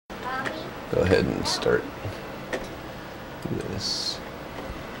Go ahead and start this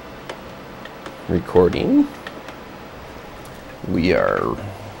recording. We are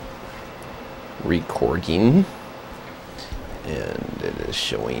recording, and it is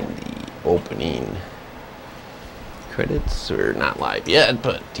showing the opening credits. We're not live yet,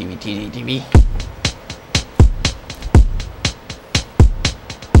 but TV.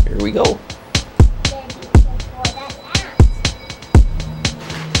 Here we go.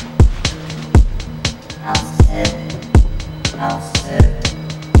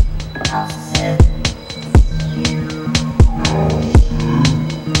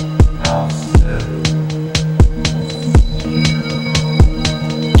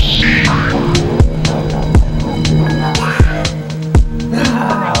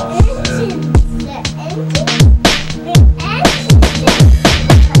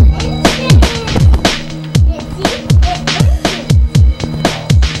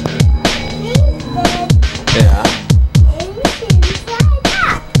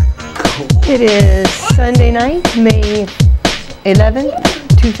 It is Sunday night, May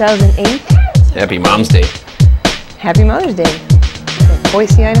 11th, 2008. Happy Mom's Day. Happy Mother's Day in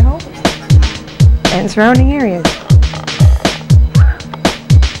Boise, Idaho, and surrounding areas.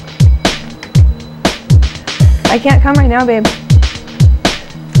 I can't come right now, babe.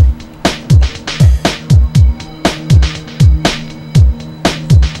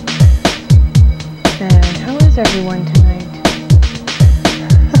 And how is everyone tonight?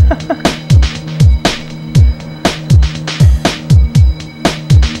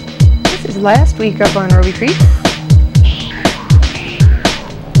 This is last week up on Ruby Creek.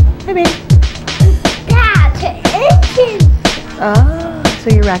 Hi, babe. That's engines. Ah, so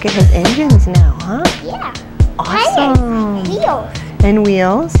your rocket has engines now, huh? Yeah. Awesome. Wheels. And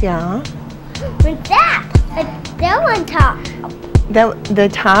wheels, yeah. With that, on top. The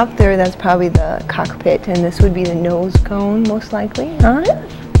top there, that's probably the cockpit, and this would be the nose cone, most likely, huh?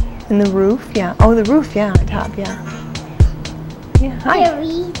 And the roof, yeah. Oh, the roof, yeah, top, yeah. Yeah, hi.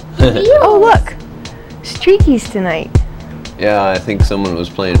 Oh, look. Streakies tonight. Yeah, I think someone was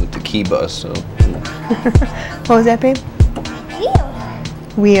playing with the key bus, so. What was that, babe?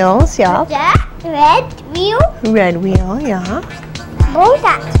 Wheels. Wheels, yeah. That red wheel. Red wheel, yeah. What was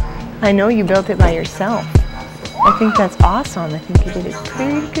that? I know you built it by yourself. I think that's awesome. I think you did a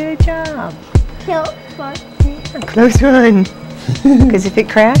pretty good job. Close one. Yeah, close one. Because if it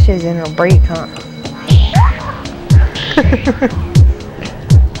crashes, then it'll break, huh?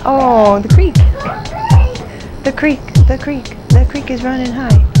 Oh, the creek. The creek is running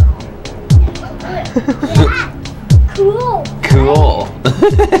high. Cool. Cool.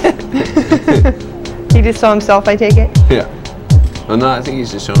 He just saw himself, I take it? Yeah. Well, no, I think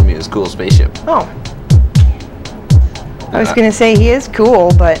he's just showing me his cool spaceship. Oh. I was going to say he is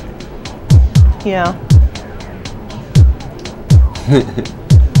cool, but, yeah.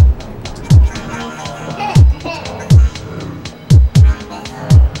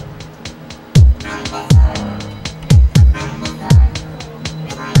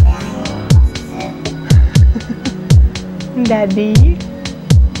 Daddy.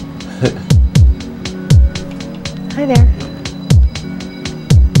 Hi there.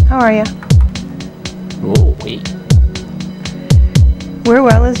 How are you? Oh, wait. We're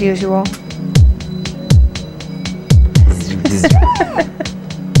well as usual.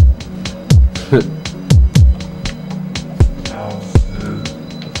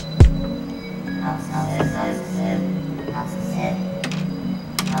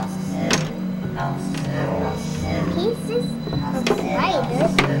 Pieces of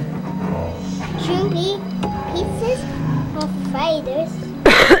fighters. Truly, pieces of fighters.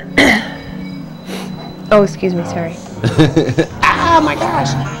 Oh, excuse me, sorry. Oh my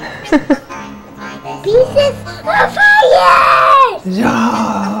gosh. Pieces of fighters!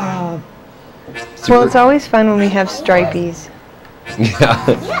 Yeah. Well, it's always fun when we have stripies. Yeah.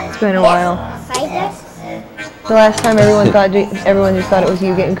 It's been a while. Fighters? The last time everyone just thought it was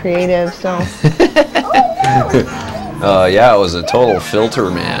you getting creative, so. Yeah, it was a total filter,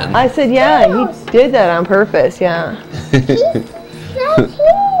 man. I said, yeah, he did that on purpose, yeah.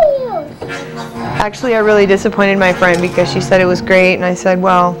 Actually, I really disappointed my friend because she said it was great, and I said,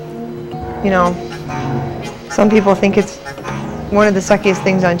 well, you know, some people think it's one of the suckiest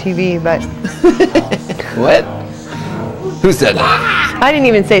things on TV, but. What? Who said that? I didn't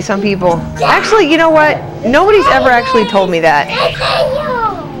even say some people. Actually, you know what? Nobody's ever actually told me that.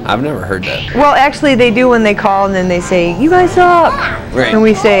 I've never heard that. Well, actually, they do when they call, and then they say, you guys suck. Right. And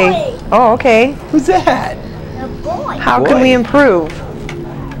we say, oh, okay. Who's that? The boy. How can we improve?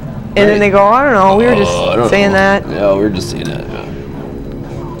 And then they go, I don't know, we were just saying that. Yeah, we were just saying that.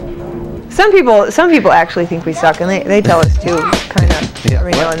 Some people actually think we suck, and they tell us too, kind of Yeah,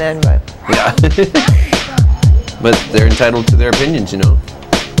 every now what? and then. But Yeah. But they're entitled to their opinions, you know.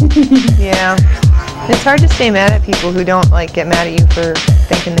 yeah, it's hard to stay mad at people who don't like get mad at you for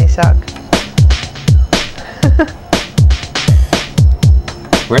thinking they suck.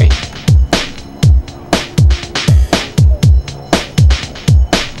 Right.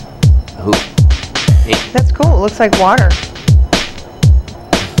 Who? Hey. That's cool. It looks like water.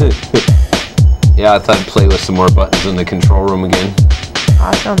 Yeah, I thought I'd play with some more buttons in the control room again.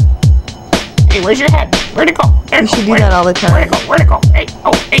 Awesome. Hey, where's your head? Where'd it go? There You it go. should do Where'd that it- all the Where'd time. it go? Where'd it go? Hey,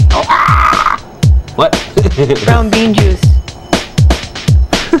 oh, hey, oh, ah! What? Brown bean juice.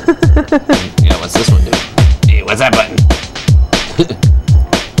 Yeah, what's this one do? Hey, what's that button?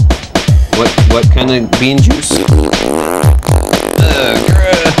 What kind of bean juice? Gross.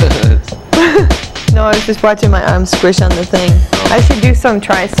 No, I was just watching my arm squish on the thing. I should do some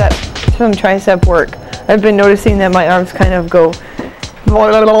tricep work. I've been noticing that my arms kind of go.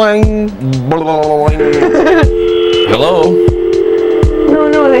 Hello?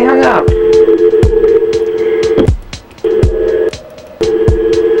 No, they hung up.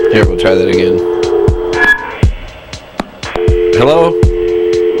 Here, we'll try that again. Hello?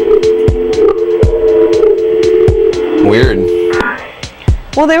 Weird.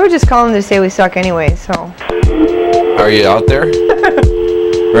 Well, they were just calling to say we suck anyway, so. Are you out there?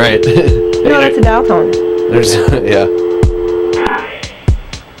 Right. No, that's a dial tone. There's, yeah.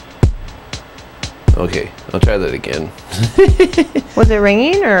 Okay, I'll try that again. Was it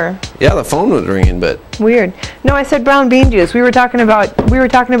ringing or Yeah, the phone was ringing, but weird? No, I said brown bean juice. We were talking about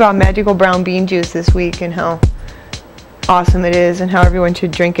magical brown bean juice this week and how awesome it is and how everyone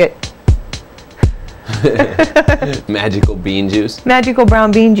should drink it. magical bean juice. Magical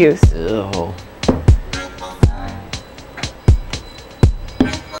brown bean juice. Oh.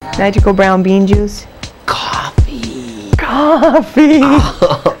 Magical brown bean juice. Coffee. Coffee.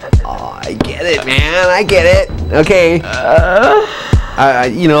 Oh, I get it, man. I get it. Okay. I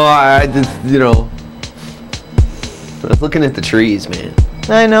was looking at the trees, man.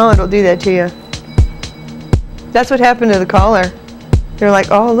 I know, it'll do that to you. That's what happened to the caller. They're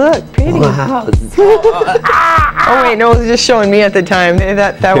like, oh, look, pretty. Wow. Oh, wait, no, it was just showing me at the time.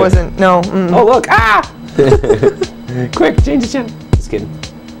 That wasn't, no. Mm. Oh, look. Ah! Quick, change the channel. Just kidding.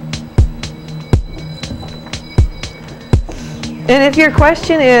 And if your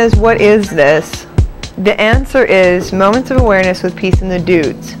question is, what is this? The answer is moments of awareness with peace and the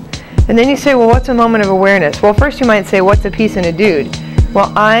dudes. And then you say, well, what's a moment of awareness? Well, first you might say, what's a peace and a dude?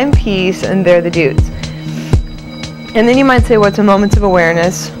 Well, I'm peace and they're the dudes. And then you might say, what's a moment of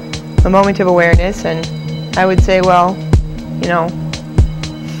awareness? A moment of awareness. And I would say, well, you know,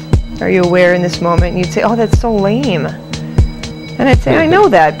 are you aware in this moment? And you'd say, oh, that's so lame. And I'd say, I know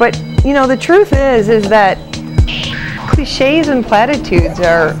that. But, you know, the truth is that cliches and platitudes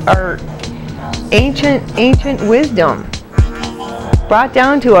are ancient wisdom brought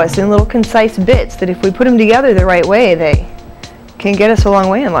down to us in little concise bits that if we put them together the right way, they can get us a long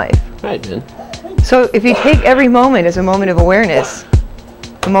way in life. Right, man. So if you take every moment as a moment of awareness,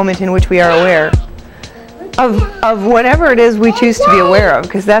 a moment in which we are aware of whatever it is we choose to be aware of,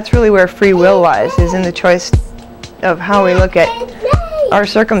 because that's really where free will lies, is in the choice of how we look at our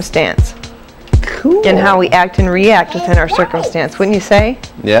circumstance. Cool. And how we act and react within our circumstance, wouldn't you say?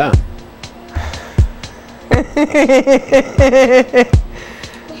 Yeah.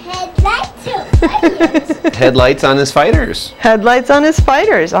 Headlights on his fighters. Headlights on his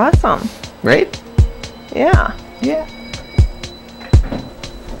fighters, awesome. Right? Yeah. Yeah.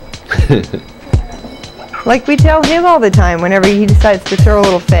 Like we tell him all the time whenever he decides to throw a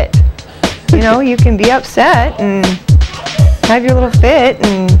little fit. You know, you can be upset and have your little fit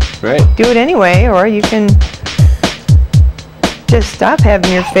and Right. do it anyway, or you can just stop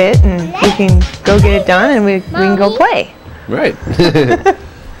having your fit and we can go get it done and we can go play. Right.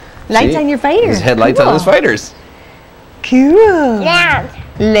 Lights See? on your fighters. His headlights on his fighters. Cool. Land.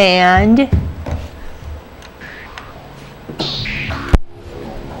 Land.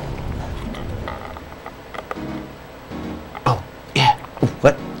 Oh, yeah.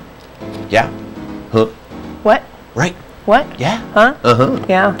 What? Yeah. Huh? What? Right. What? Yeah. Huh? Uh-huh.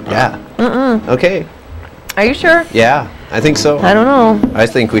 Yeah. Yeah. Mm-mm. Okay. Are you sure? Yeah, I think so. I don't know. I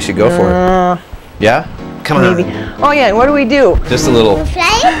think we should go for it. Yeah? Come on. Maybe. Oh yeah, what do we do? Just a little.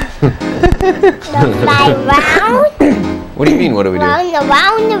 Fly? Fly round, What do you mean, what do we do? round,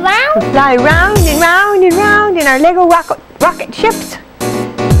 around, around. Fly round and round and round in our Lego rocket ships.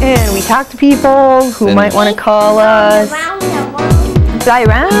 And we talk to people who Then- might want to call us. Around, around. Fly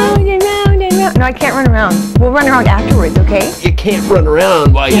round and round and round. No, I can't run around. We'll run around afterwards, okay? You can't run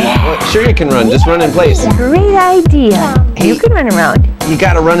around while you... Well, sure you can run. Just run in place. Great idea. You can run around. You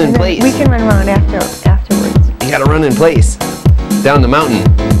gotta run in And then place. we can run around afterwards. You gotta run in place. Down the mountain.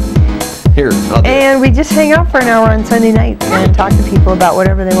 Here, I'll do it. And we just hang out for an hour on Sunday nights and talk to people about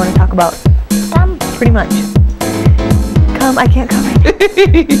whatever they want to talk about. Pretty much. Come, I can't come right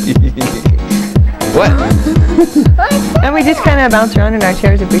What? now. And we just kind of bounce around in our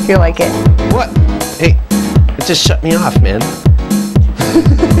chairs if we feel like it. What? Hey, it just shut me off, man.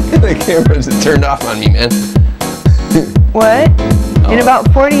 The camera's turned off on me, man. What? In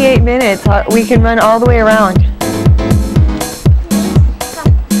about 48 minutes, we can run all the way around.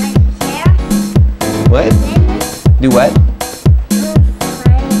 What? Do what?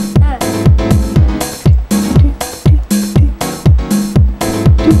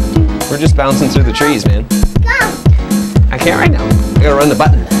 We're just bouncing through the trees, man. I can't right now. I gotta run the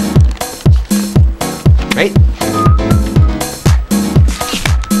button. Right?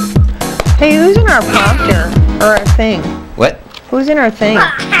 Hey, who's in our prompter or our thing? What? Who's in our thing?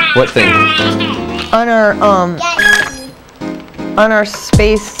 What thing? On our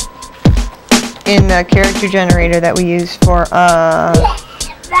space in the character generator that we use for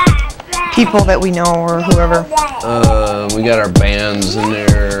people that we know or whoever. We got our bands in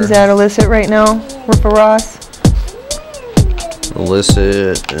there. Is that illicit right now? For Ross?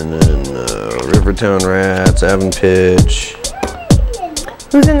 Illicit, and then Rivertown Rats, Avon Pitch.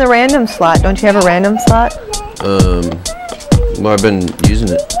 Who's in the random slot? Don't you have a random slot? Well, I've been using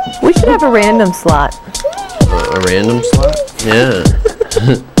it. We should have a random slot. A random slot? Yeah.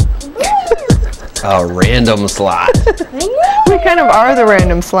 A random slot. We kind of are the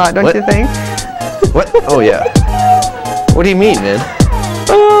random slot, don't What? you think? What? Oh, yeah. What do you mean, man?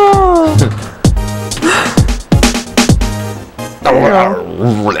 Oh.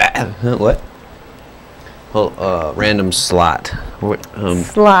 What? Well, random slot. What?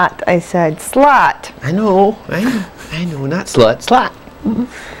 Slot, I said. Slot. I know, not slut. Slot.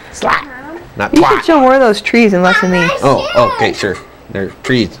 Slot. Not You should twat. show more of those trees and less of me. Oh, okay, sure. They're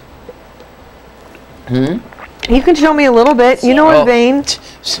trees. You can show me a little bit. You know Oh. what vein?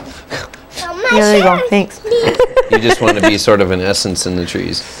 Yeah, there you go. Thanks. You just want to be sort of an essence in the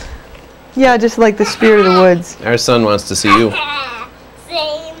trees. Yeah, just like the spirit of the woods. Our son wants to see you.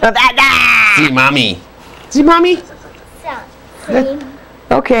 Same. See mommy. See mommy? Same.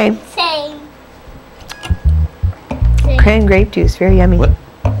 Okay. Same. Cran grape juice, very yummy. What?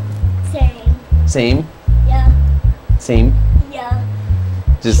 Same. Same? Yeah. Same? Yeah.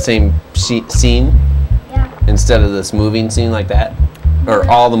 Just same scene? Yeah. Instead of this moving scene like that? Or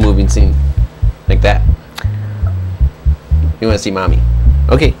all the moving scene? Like that? You want to see mommy?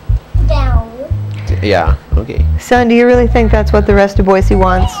 Okay. Down. Yeah, okay. Son, do you really think that's what the rest of Boise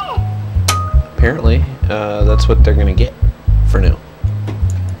wants? Apparently, that's what they're going to get for now.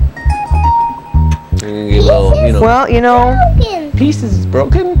 They're going to get a little, you know, Well, you know, Broken. pieces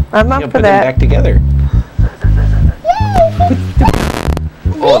broken. I'm up You for put them that. back together.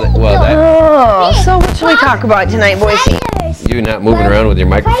 Oh, well, Oh, so what should we talk about tonight, Boise? you not moving around with your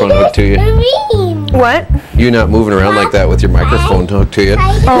microphone hooked to you. Green. What? You not moving around like that with your microphone hooked to you.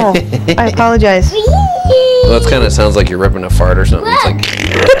 Oh, I apologize. Well, it kind of sounds like you're ripping a fart or something. It's like,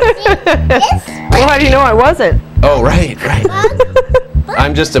 Well, how do you know I wasn't? oh, right.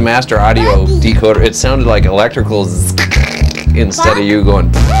 I'm just a master audio decoder. It sounded like electrical zzz instead of you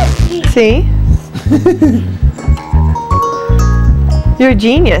going. See? You're a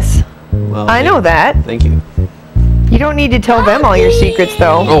genius. Well, I know that. Thank you. You don't need to tell them all your secrets,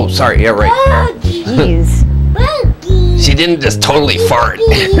 though. Oh, sorry. Yeah, right. Jeez. Buggy. She didn't just totally fart.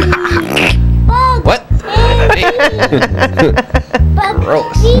 What? Hey.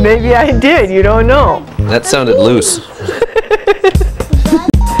 Gross. Maybe I did. You don't know. That sounded loose.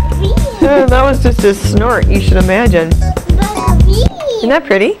 That was just a snort, you should imagine. Isn't that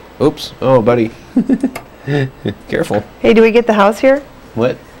pretty? Oops. Oh, buddy. Careful. Hey, do we get the house here?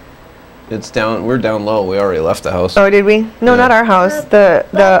 What? It's down. We're down low. We already left the house. Oh, did we? No, Yeah. not our house. The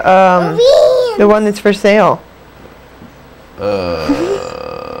one that's for sale.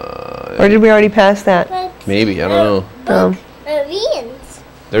 Or did we already pass that? Maybe. I don't know.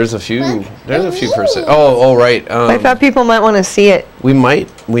 There's a few. There's a few for sale. Oh, right. I thought people might want to see it. We might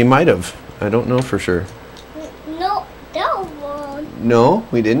have. I don't know for sure. No, that one. No,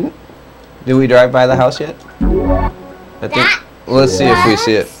 we didn't. Did we drive by the house yet? I think. Let's see if we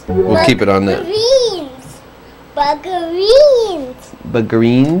see it. We'll keep it on that. Buggereens.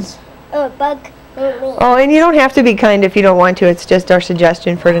 Buggereens? Oh, buggereens. Oh, and you don't have to be kind if you don't want to. It's just our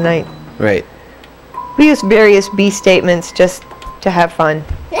suggestion for tonight. Right. We use various B statements just to have fun.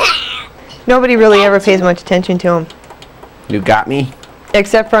 Nobody really ever pays much attention to them. You got me?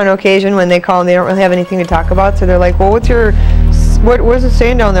 Except for on occasion when they call and they don't really have anything to talk about. So they're like, well, what is it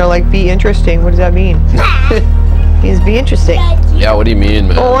saying down there? Like, be interesting. What does that mean? It means be interesting. Yeah, what do you mean,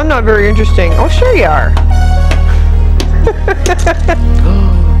 man? Oh, I'm not very interesting. Oh, sure you are.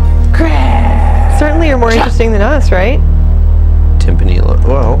 Certainly you're more interesting than us, right? Timpani,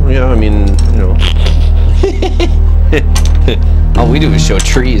 well, yeah, I mean, all we do is show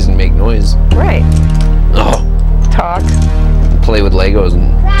trees and make noise. Right. Oh. Talk. Play with Legos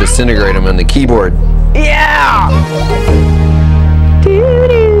and disintegrate them on the keyboard. Yeah!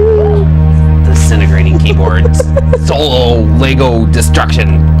 Disintegrating keyboards. Solo Lego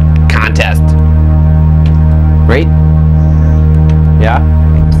destruction contest. Right? Yeah?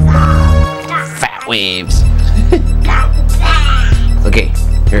 Fat waves. Okay,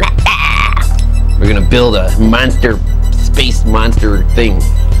 here. We're gonna build a space monster thing.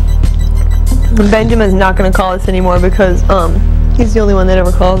 Benjamin's not going to call us anymore because he's the only one that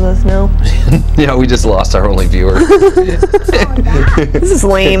ever calls us now. Yeah, we just lost our only viewer. This is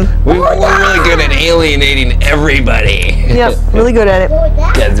lame. We're really good at alienating everybody. Yep, really good at it.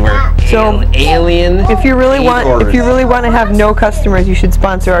 Because we're alien. If you really want to have no customers, you should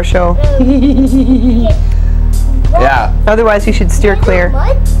sponsor our show. Yeah. Otherwise, you should steer clear.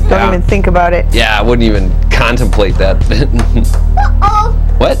 Don't even think about it. Yeah, I wouldn't even contemplate that. Uh-oh.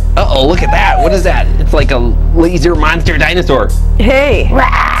 What? Uh-oh, look at that. What is that? It's like a laser monster dinosaur. Hey.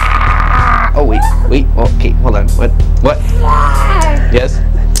 Oh, wait. Okay, hold on. What? Yes?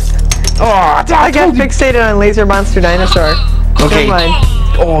 Oh, I got fixated on laser monster dinosaur. Okay. Never mind.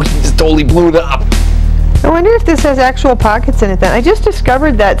 Oh, he just totally blew it up. I wonder if this has actual pockets in it then. I just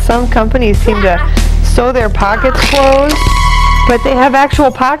discovered that some companies seem to sew their pockets closed, but they have actual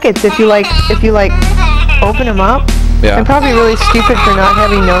pockets if you like open them up. Yeah. I'm probably really stupid for not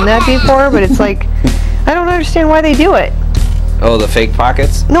having known that before, but it's like, I don't understand why they do it. Oh, the fake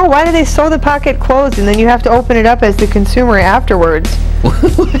pockets? No, why do they sew the pocket closed and then you have to open it up as the consumer afterwards?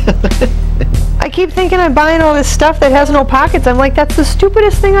 I keep thinking I'm buying all this stuff that has no pockets. I'm like, that's the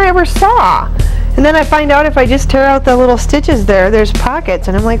stupidest thing I ever saw. And then I find out if I just tear out the little stitches there's pockets.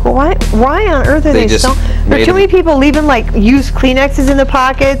 And I'm like, well, why on earth are they sewing? There are too many people leaving like used Kleenexes in the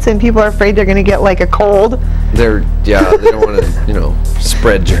pockets and people are afraid they're going to get like a cold. They don't want to,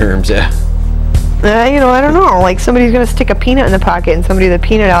 spread germs, yeah. I don't know. Like somebody's going to stick a peanut in the pocket and somebody with a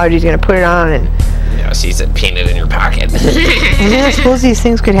peanut allergy is going to put it on and... Yeah, she said peanut in your pocket. I suppose these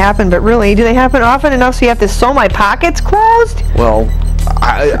things could happen, but really, do they happen often enough so you have to sew my pockets closed? Well,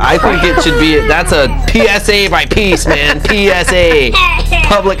 I think it should be, that's a PSA by piece, man. PSA.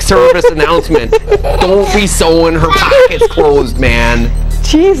 Public service announcement. Don't be sewing her pockets closed, man.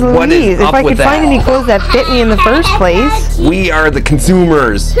 Jeez Louise, if I could find any clothes that fit me in the first place. We are the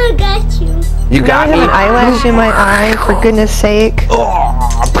consumers. I got you. You got me? I have an eyelash in my eye, for goodness sake. Oh,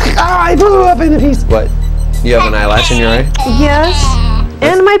 I blew up in a piece. What? You have an eyelash in your eye? Yes.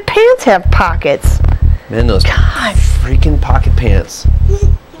 And my pants have pockets. Man, those freaking pocket pants.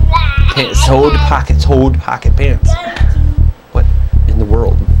 Sewed pocket pants. What in the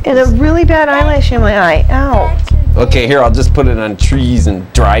world? And a really bad eyelash in my eye. Ow. Okay, here, I'll just put it on trees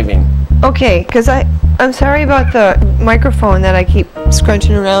and driving. Okay, because I'm sorry about the microphone that I keep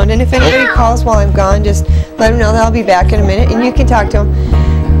scrunching around. And if anybody calls while I'm gone, just let them know that I'll be back in a minute and you can talk to them.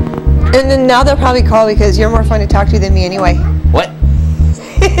 And then now they'll probably call because you're more fun to talk to than me anyway. What?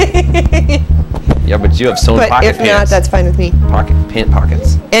 Yeah, but you have sewn But pocket if pants. not, that's fine with me. Pant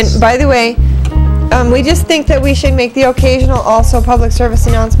pockets. And by the way, we just think that we should make the occasional also public service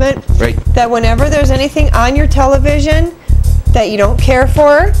announcement Right. that whenever there's anything on your television that you don't care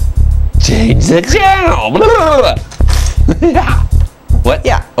for, Change the channel. Yeah. What?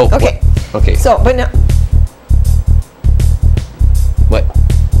 Yeah. Oh. Okay. What? Okay. So, but no. What?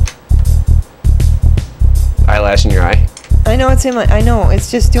 Eyelash in your eye? I know it's in my. I know it's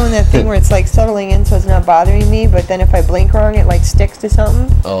just doing that thing where it's like settling in, so it's not bothering me. But then if I blink wrong, it like sticks to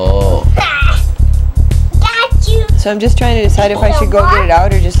something. Oh. Got you. So I'm just trying to decide if I should go get it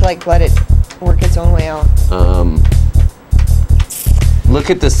out or just like let it work its own way out. Look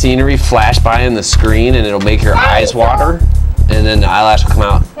at the scenery flash by in the screen, and it'll make your eyes water, and then the eyelash will come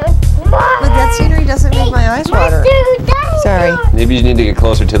out. But that scenery doesn't make my eyes water. Sorry. Maybe you need to get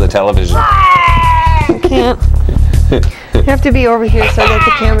closer to the television. I can't. You have to be over here so that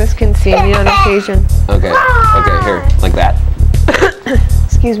the cameras can see me on occasion. Okay. Okay. Here, like that.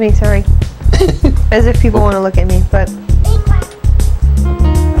 Excuse me. Sorry. As if people want to look at me, but.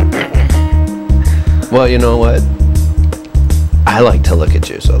 Well, you know what? I like to look at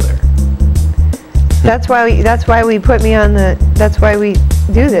you, so there. That's why we put me on the. That's why we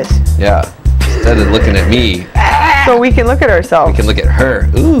do this. Yeah. Instead of looking at me, So we can look at we ourselves. can look at her.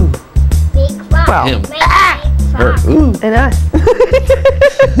 Ooh. Big frog. Well, Him. Big Her. frog. Ooh. And us.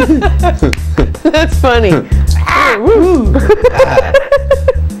 That's funny. Woo.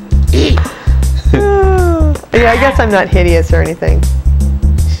 Yeah, I guess I'm not hideous or anything.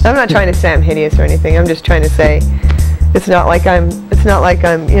 I'm not trying to say I'm hideous or anything. I'm just trying to say it's not like I'm,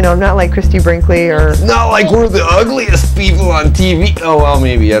 you know, I'm not like Christy Brinkley or. Not like we're the ugliest people on TV. Oh, well,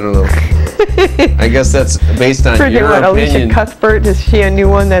 maybe. I don't know. I guess that's based on Forget your what, Alicia opinion. Cuthbert, is she a new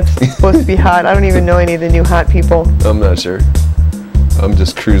one that's supposed to be hot? I don't even know any of the new hot people. I'm not sure. I'm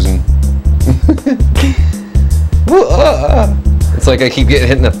just cruising. It's like I keep getting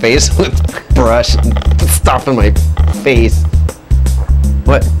hit in the face with brush and stuff in my face.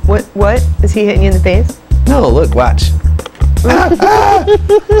 What? What? Is he hitting you in the face? No, look, watch.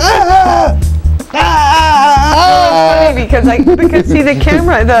 Funny because see the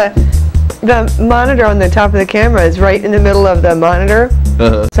camera, the monitor on the top of the camera is right in the middle of the monitor,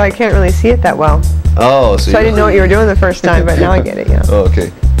 Uh-huh. so I can't really see it that well. Oh, So I didn't know what you were doing the first time, but now I get it. Yeah. Oh,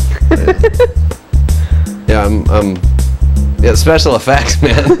 okay. Yeah, yeah, special effects,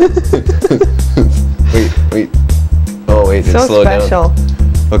 man. wait. Oh, wait, So it's slowed special.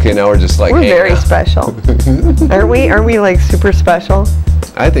 down. Okay, now we're just like, We're hey, very special. Aren't we? Aren't we like super special?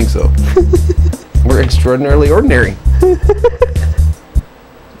 I think so. We're extraordinarily ordinary.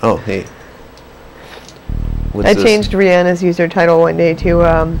 Oh, hey. What's I this? changed Rihanna's user title one day to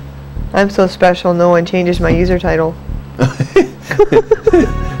I'm so special no one changes my user title.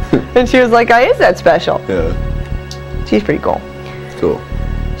 And she was like, I is that special. Yeah, She's pretty cool. cool.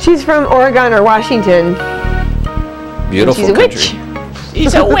 She's from Oregon or Washington. Beautiful She's a country. witch.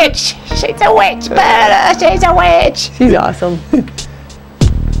 She's a witch. She's a witch. She's a witch. She's awesome.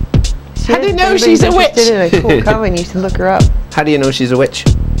 How do you know If she's a anybody's witch? interested in a cool coven, you should look her up. How do you know she's a witch?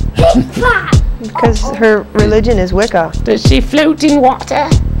 Big frog. Because her religion is Wicca. Does she float in water?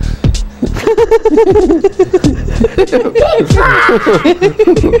 Big frog.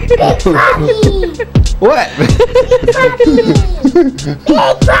 Big froggy. What? Big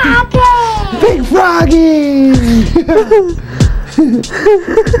froggy. Big Froggy!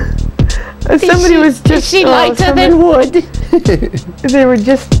 Somebody was Is just. she lighter than wood? They were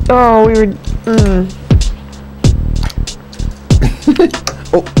just. Oh, we were.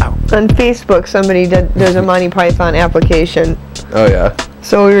 Oh, ow. On Facebook, somebody there's a Monty Python application. Oh, yeah.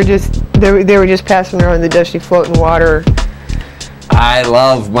 So we were just. They were just passing around the Does She Float in Water? I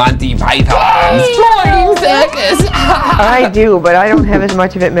love Monty Python. Flying circus. I do, but I don't have as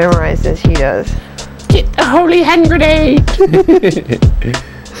much of it memorized as he does. Get the holy hand grenade.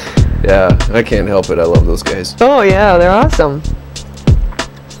 Yeah, I can't help it. I love those guys. Oh yeah, they're awesome.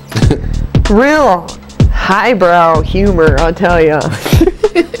 Real highbrow humor, I'll tell ya.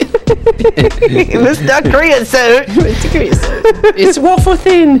 Mr. Creosote. It's waffle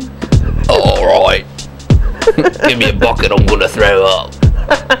thin. All right. Give me a bucket. I'm gonna throw up.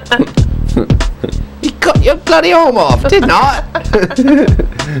 You cut your bloody arm off, didn't I?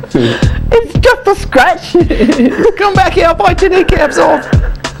 It's just a scratch. Come back here, I'll bite your kneecaps off.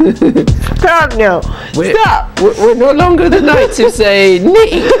 Stop now. Stop. We're no longer the knights who say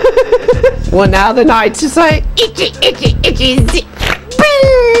knee. We're now the knights who say itchy, itchy, itchy, zip.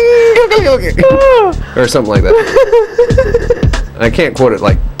 Or something like that. I can't quote it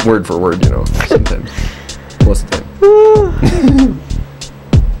like word for word, you know, sometimes. Most of the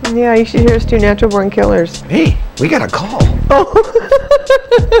time. Yeah, you should hear us do Natural Born Killers. Hey, we got a call.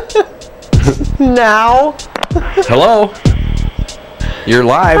 Now. Hello? You're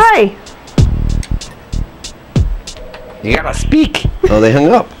live. Hi. You gotta speak. Oh, they hung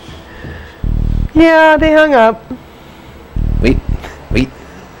up. Yeah, they hung up. Wait.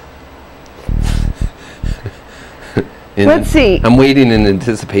 Let's see. I'm waiting in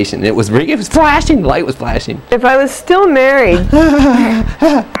anticipation. It was flashing. The light was flashing. If I was still married.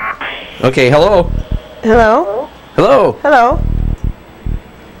 Okay, hello. Hello? Hello. Hello?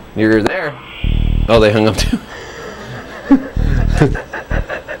 You're there. Oh, they hung up too.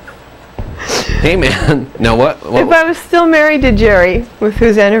 Hey, man. Now what? If I was still married to Jerry, with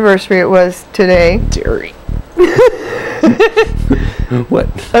whose anniversary it was today. Jerry. What?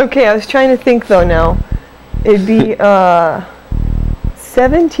 Okay, I was trying to think though now. It'd be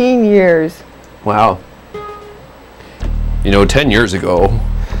 17 years. Wow. You know, 10 years ago,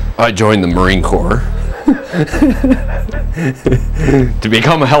 I joined the Marine Corps to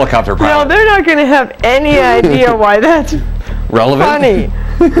become a helicopter No, pilot. they're not going to have any idea why that's Relevant? funny.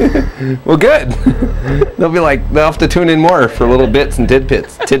 Well, good. They'll be like, they'll have to tune in more for little bits and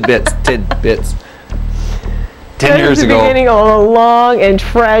tidbits. 10 years the ago. beginning of a long and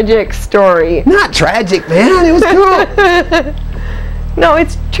tragic story. Not tragic, man. It was cool. No,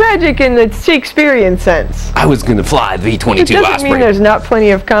 it's tragic in the Shakespearean sense. I was gonna fly the It V-22 doesn't Osprey. mean there's not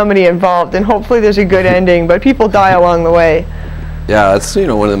plenty of comedy involved, and hopefully there's a good ending, but people die along the way. Yeah, it's one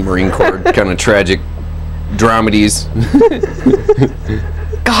of the Marine Corps kind of tragic dramedies.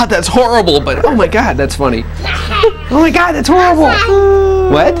 God, that's horrible, but oh my God, that's funny. Oh my God, that's horrible.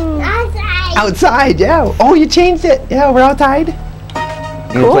 What? Outside. Outside, yeah. Oh, you changed it. Yeah, we're outside. You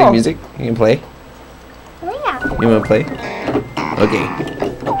can play Cool. music? You can play? Yeah. You want to play? Okay.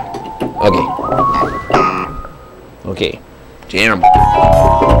 Okay. Okay. Jam.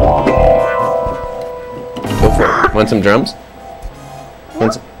 Go for it. Want some drums?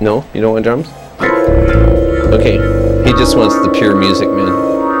 No? You don't want drums? Okay. He just wants the pure music, man.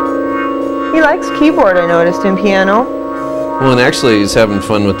 He likes keyboard, I noticed, and piano. Well, and actually he's having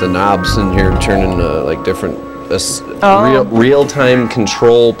fun with the knobs in here, turning like different Oh. real-time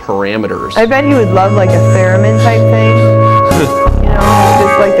control parameters. I bet he would love like a theremin type thing. You know,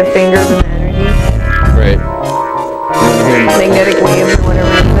 just like the fingers and the energy. Right. Magnetic waves or whatever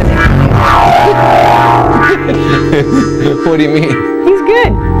it is that makes What do you mean? music. He's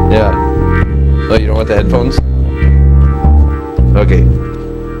good. Yeah. Oh, you don't want the headphones? Okay.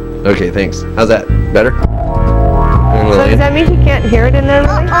 Okay, thanks. How's that? Better? So does that mean he can't hear it in there,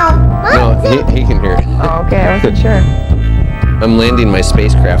 Lily? No, he can hear it. Oh, okay, I wasn't sure. I'm landing my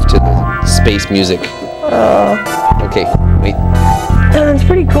spacecraft to the space music. Okay, wait. It's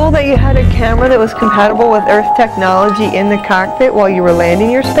pretty cool that you had a camera that was compatible with Earth technology in the cockpit while you were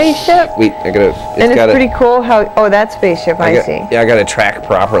landing your spaceship. Wait, I gotta. And it's pretty cool how. Oh, that spaceship, I see. Yeah, I gotta track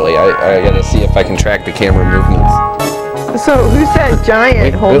properly. I gotta see if I can track the camera movements. So who's that giant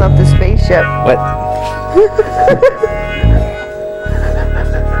Wait, holding up the spaceship? What?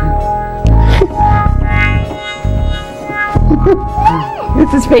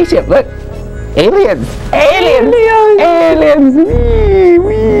 It's a spaceship, look. Aliens! Aliens! Aliens! Wee,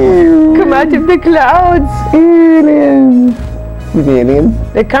 wee. Come out of the clouds! Aliens! The aliens?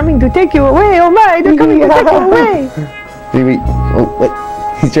 They're coming to take you away! Oh my! They're coming to take you away! Wait. Oh, what?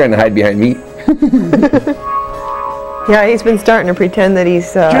 He's trying to hide behind me. Yeah, he's been starting to pretend that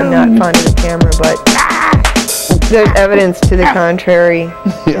he's not fond of the camera, but there's evidence to the contrary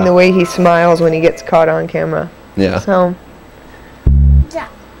in the way he smiles when he gets caught on camera. Yeah. So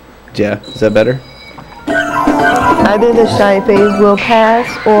Yeah. Is that better? either the shy phase will pass,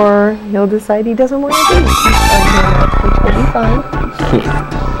 or he'll decide he doesn't want to be on camera, which will be fine.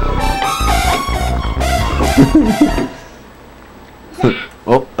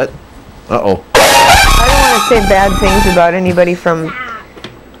 Oh, what? Uh-oh. I don't want to say bad things about anybody from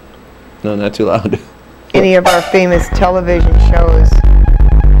No, not too loud. any of our famous television shows,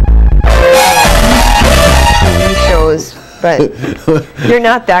 TV shows, but you're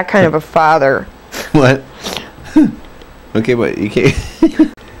not that kind of a father. What? Okay, but you can't.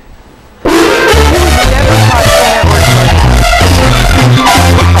 Never talk to network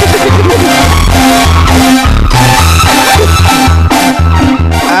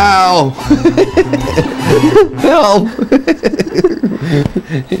Ow! Help!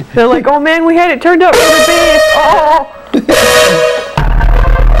 They're like, oh man, we had it turned up for the bass. Oh!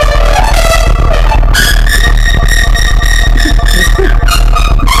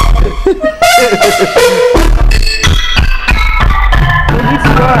 Would you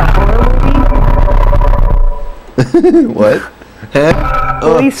score a horror movie? What? Huh?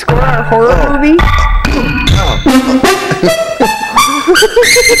 Will he score a horror movie?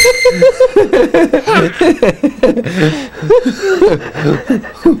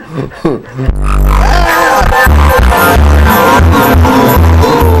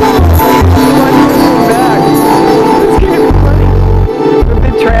 With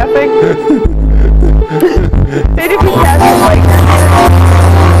the traffic? Maybe if he passed the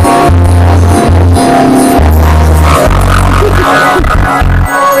light.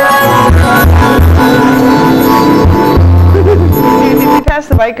 Did we pass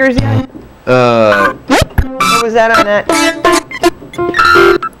the bikers yet? What was that on that?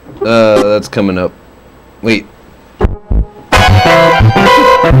 That's coming up. Wait.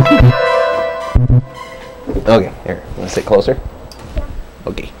 Okay, here. Want to sit closer?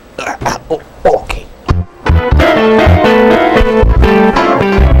 Okay. Oh, okay.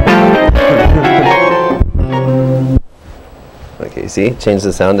 Okay, see? Change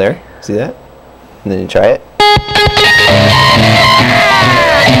the sound there. See that? And then you try it.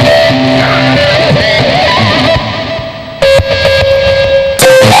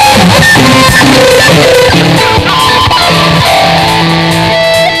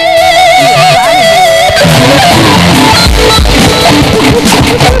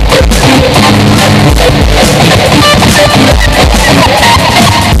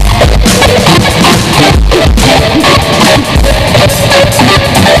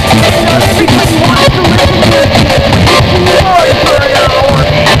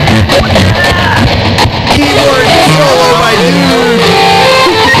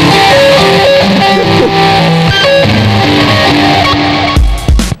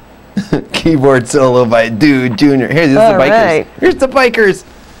 keyboard solo by Dude Jr. Here's the All bikers. right. Here's the bikers.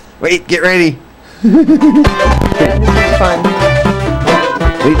 Wait, get ready. Yeah, this is fun.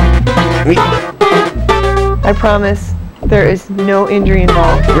 Wait. I promise there is no injury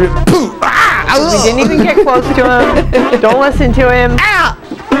involved. Pooh! Ah! We didn't even get close to him. Don't listen to him.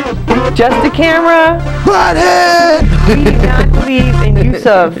 Just the camera. Butthead! We do not believe in use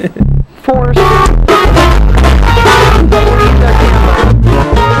of force.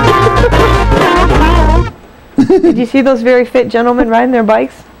 Did you see those very fit gentlemen riding their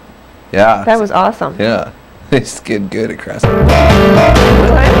bikes? Yeah. That was awesome. Yeah. They skid good across. Yeah,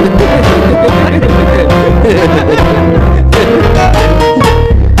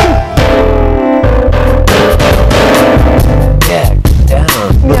 down.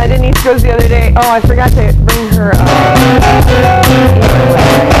 Yeah, I didn't eat Rose the other day. Oh, I forgot to bring her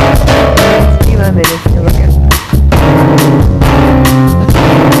lemon if you're looking.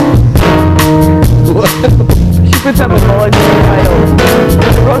 She puts up a bullet title.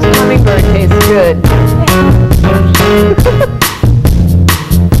 The roast hummingbird tastes good.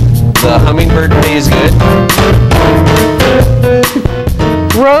 The hummingbird pays good.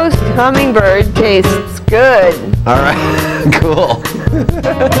 Roast hummingbird tastes good. All right, cool.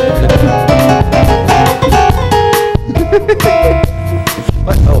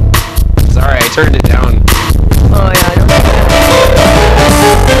 What? Oh, sorry, I turned it down. Oh yeah, I don't know.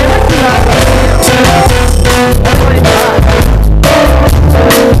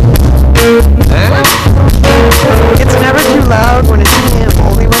 It's never too loud when it's him,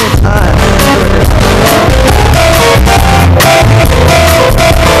 only when it's us.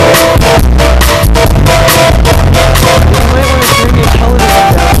 You might want to turn your television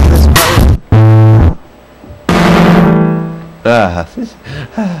down for this part.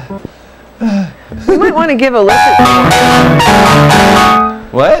 You might want to give a listen.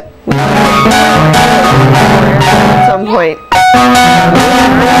 What? At some point.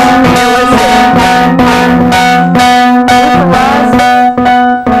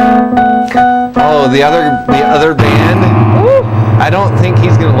 Oh, the other band. I don't think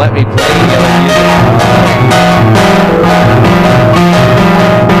he's gonna let me play the other music.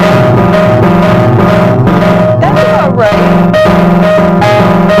 That's about right.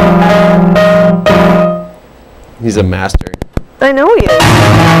 He's a master. I know he is.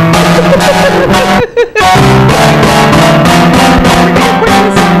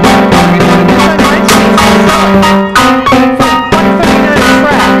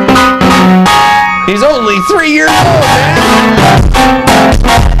 He's only 3 years old, man.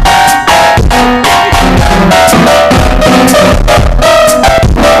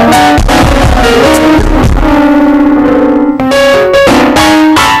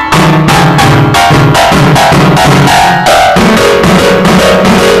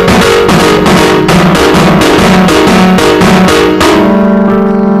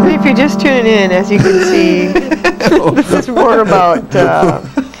 If you're just tuning in, as you can see, this is more about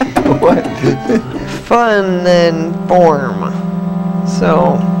What? fun than form.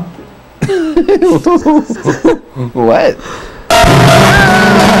 So. What?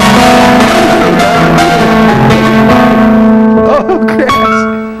 Oh, crash.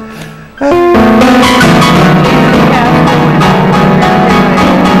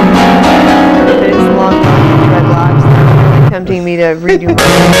 It's long dreadlocks. They're really tempting me to redo my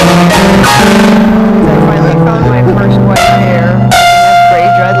hair. I finally found my first white hair. I can have gray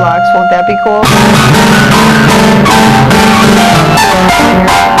dreadlocks. Won't that be cool?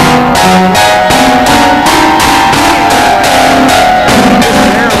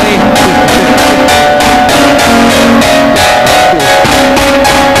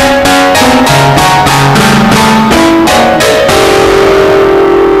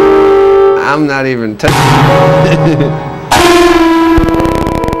 I'm not even touching.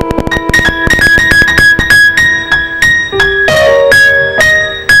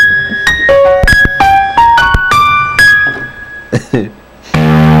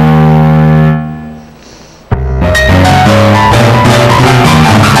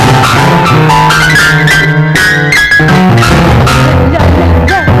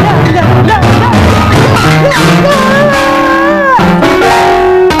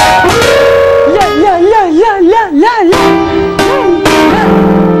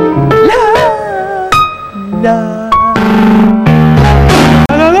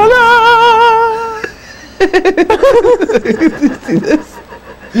 See this?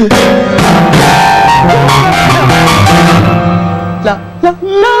 La la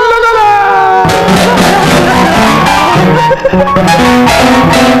la la la.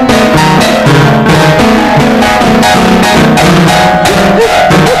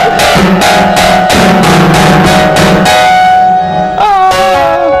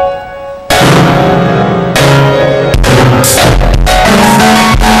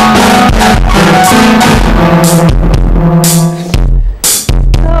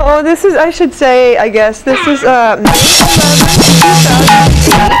 is, I should say, I guess, this is May 11,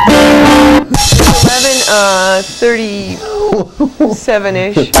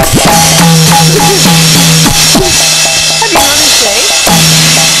 37-ish. Happy Mother's Day.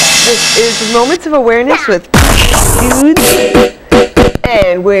 This is Moments of Awareness with Dudes.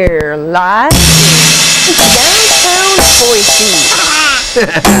 And we're live in downtown Boise.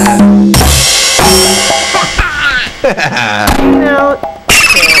 Now,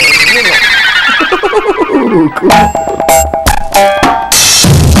 and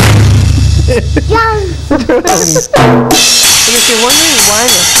if you're wondering why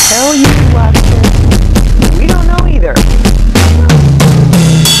the hell you watch this, we don't know either.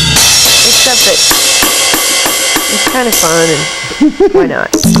 Except that it's kind of fun and why not?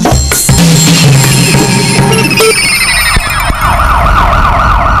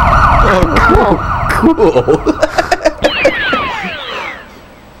 Oh, cool.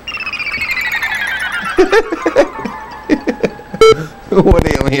 What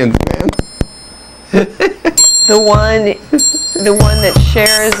aliens, man? The one that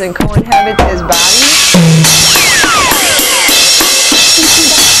shares and co-inhabits his body.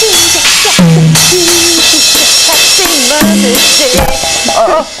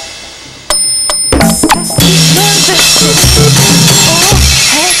 Oh.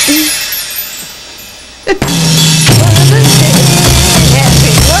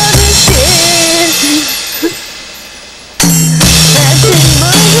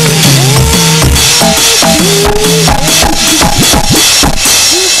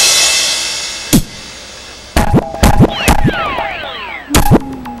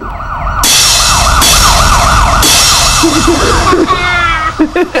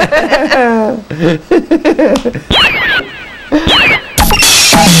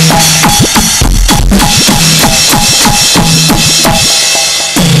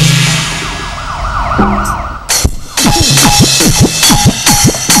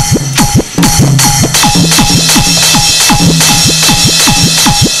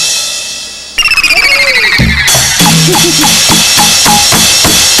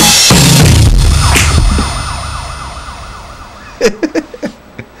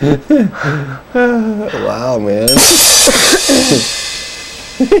 Wow, man.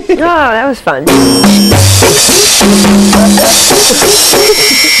 Oh, that was fun.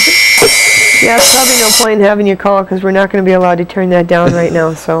 Yeah, it's probably no point in having you call because we're not going to be allowed to turn that down right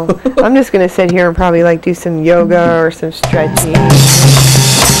now. So I'm just going to sit here and probably like do some yoga or some stretching.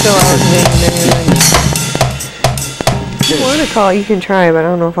 Chill out If you want to call, you can try, but I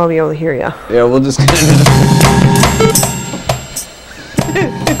don't know if I'll be able to hear you. Yeah, we'll just.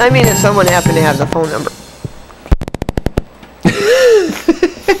 I mean, if someone happened to have the phone number.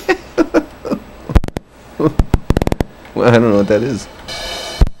 Well, I don't know what that is.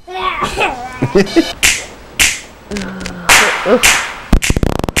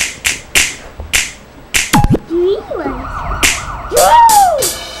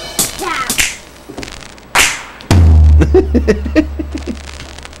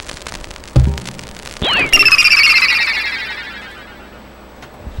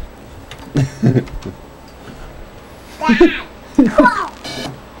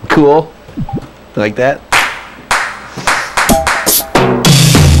 Cool. Like that?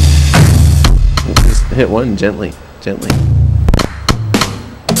 Just hit one gently. Gently.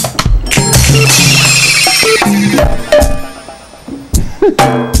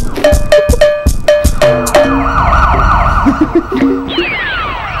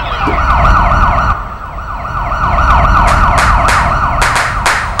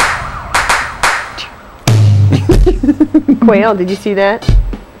 Quail, did you see that?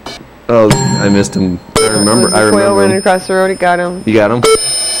 Oh, I missed him. I remember. Quail running across the road, it got him. You got him?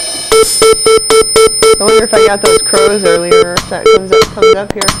 I wonder if I got those crows earlier, or if that comes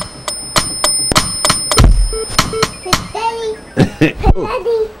up here. Hey,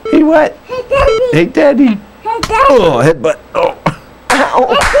 Daddy. Hey, what? Hey, Daddy. Hey, Daddy. Hey, Daddy. Oh, headbutt. Oh.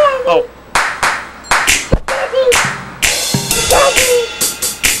 Ow. Oh. Daddy. Daddy. Daddy.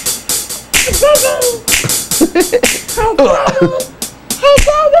 Hey, Daddy. Hey,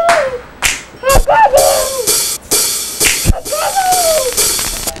 Daddy. Hey, Daddy. Hey, Daddy.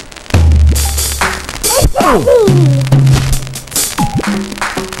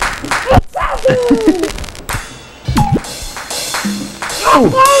 Oh.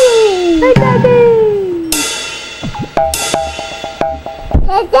 Hey, Daddy!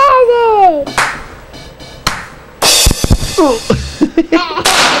 Hey, Daddy. Oh.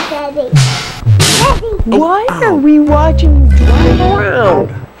 Daddy. Why are we watching you drive around?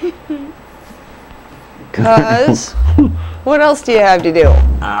 'Cause What else do you have to do?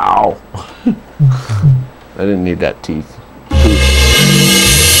 Ow. I didn't need that teeth.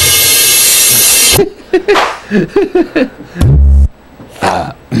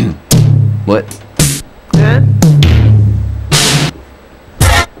 What? Huh?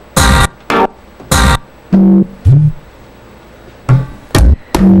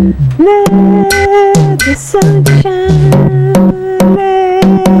 Let the sun shine, let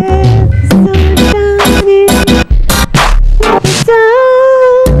the sun shine in, let the sun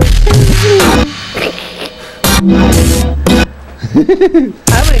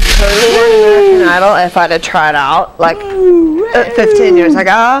I would totally won American Idol if I'd have tried out like 15 years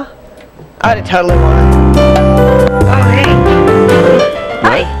ago. I would have totally won. Oh, hey.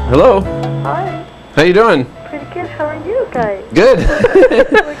 Hi. Hello. Hi, How you doing? pretty good. How are you guys? Good.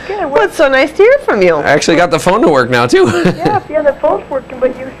 We're good. Well, it's so nice to hear from you. I actually got the phone to work now too. Yeah, the phone's working,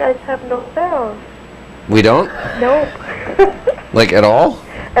 but you guys have no sound. We don't? Nope. Like at all?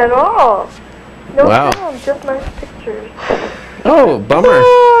 At all. No Wow. sound, just nice pictures. Oh, bummer.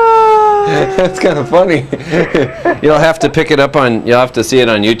 That's kind of funny. You'll have to pick it up on, you'll have to see it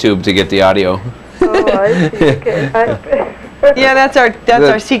on YouTube to get the audio. Oh, I see. Okay. Yeah, that's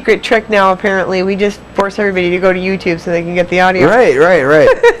our secret trick now. Apparently, we just force everybody to go to YouTube so they can get the audio. Right.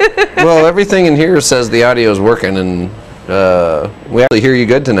 Well, everything in here says the audio is working, and we actually hear you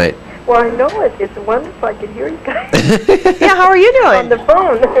good tonight. Well, I know it. It's wonderful. I can hear you guys Yeah, how are you on doing? the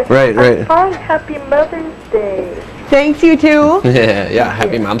phone. Right. I'm fine. Happy Mother's Day. Thanks, you too. Yeah.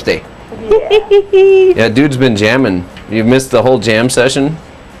 Happy Mom's Day. Yeah. Yeah, dude's been jamming. You've missed the whole jam session.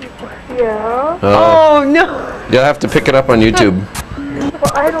 Yeah. Oh no. You'll have to pick it up on YouTube.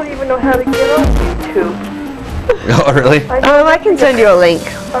 Well, I don't even know how to get on YouTube. Oh, really? I can send you a link.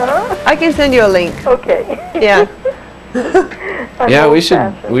 Uh-huh. I can send you a link. Okay. Yeah. Yeah, we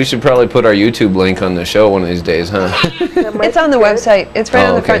should probably put our YouTube link on the show one of these days, huh? It's on the website. It's right Oh,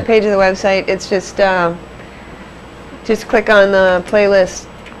 on the okay. front page of the website. It's just click on the playlist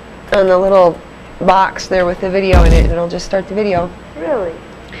on the little box there with the video in it, and it'll just start the video. Really?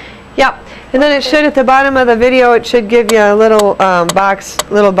 Yep. And then it should, at the bottom of the video, it should give you a little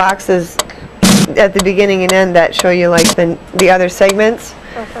little boxes at the beginning and end that show you like the other segments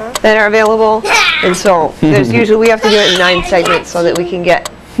that are available. And so there's usually, we have to do it in 9 segments so that we can get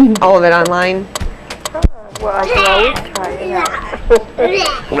all of it online. Well, I can always try it out.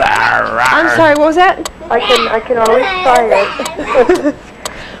 I'm sorry, what was that? I can always try it.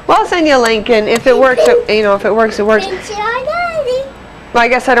 Well, I'll send you a link, and if it works, if it works, it works. Well, I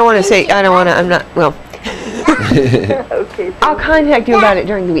guess I don't want to say, I'm not, well. Okay. I'll contact you about it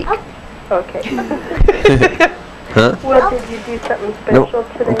during the week. Okay. Huh? Well, did you do something special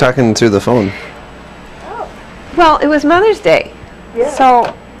today? I'm talking through the phone. Well, it was Mother's Day. Yeah.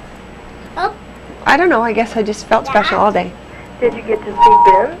 So, I don't know, I guess I just felt special all day. Did you get to see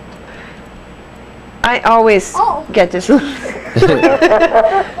Ben? I always get to sleep.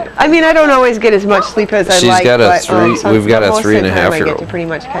 I mean, I don't always get as much sleep as I'd like. She's got a but, we've got a most of the time 3.5-year-old. I get to pretty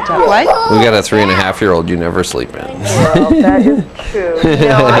much catch up. What? We've got a 3.5-year-old you never sleep in. Well, that is true.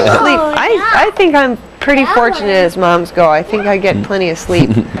 No, I sleep. I think I'm pretty fortunate as moms go. I think I get plenty of sleep.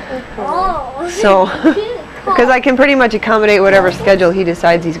 So, because I can pretty much accommodate whatever schedule he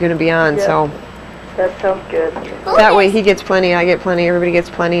decides he's going to be on. Yeah. So That sounds good. that way he gets plenty, I get plenty, everybody gets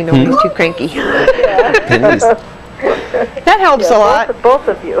plenty. Nobody's too cranky. Pennies. That helps a lot. Both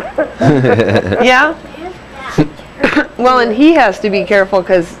of you. Yeah. Well, and he has to be careful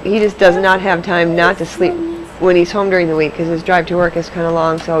because he just does not have time not to sleep when he's home during the week because his drive to work is kind of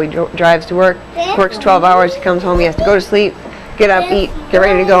long. So he drives to work, works 12 hours, he comes home, he has to go to sleep, get up, eat, get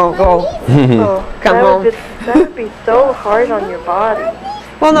ready to go. Oh, Come home. That would be so hard on your body.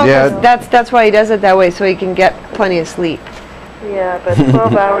 Well, no, Yeah. 'cause that's why he does it that way, so he can get plenty of sleep. Yeah, but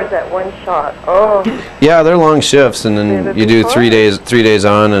 12 hours at one shot. Oh, Yeah, they're long shifts, and Yeah, then that'd you be do fun. 3 days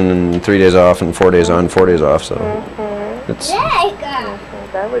on, and then 3 days off, and 4 days on, 4 days off. So it's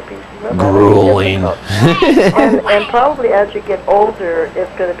that would be grueling. and probably as you get older,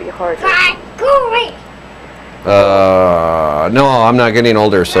 it's going to be harder. No, I'm not getting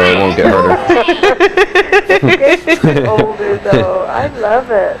older, so it won't get harder. Getting older, though, I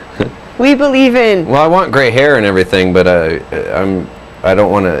love it. We believe in. Well, I want gray hair and everything, but I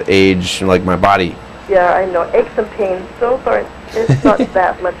don't want to age like my body. Yeah, I know. Aches and pains, those aren't, it's not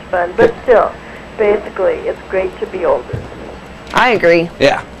that much fun. But still, basically, it's great to be older. I agree.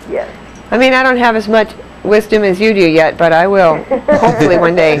 Yeah. Yes. I mean, I don't have as much wisdom as you do yet, but I will. Hopefully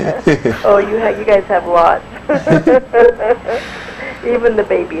one day. Oh, you guys have lots. Even the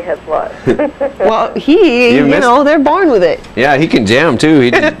baby has lots. Well, you know, they're born with it. Yeah, he can jam too.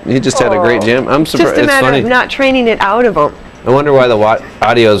 He just had a great jam. I'm surprised. Just a matter of not training it out of them. I wonder why the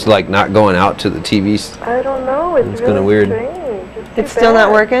audio's like not going out to the TVs. I don't know. It's kind of weird. It's still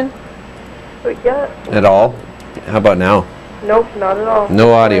not working? But yeah. At all? How about now? Nope, not at all.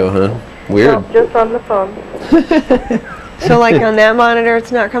 No audio, huh? Weird. No, just on the phone. So like on that monitor,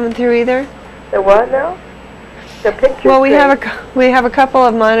 it's not coming through either? The what now? The picture. Well, we have a couple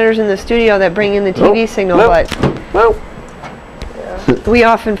of monitors in the studio that bring in the TV signal, but we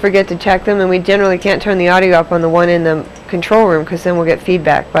often forget to check them, and we generally can't turn the audio up on the one in the control room because then we'll get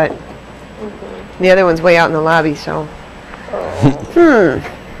feedback. But the other one's way out in the lobby, so.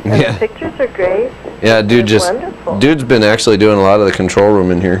 And the pictures are great. Yeah, dude's been actually doing a lot of the control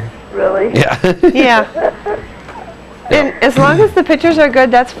room in here. Really? Yeah. Yeah. And as long as the pictures are good,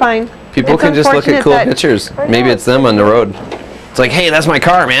 that's fine. People can just look at cool pictures. Maybe it's them on the road. It's like, hey, that's my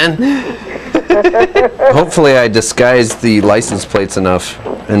car, man. Hopefully I disguised the license plates enough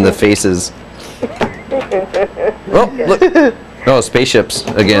and the faces. Oh, look. Oh, spaceships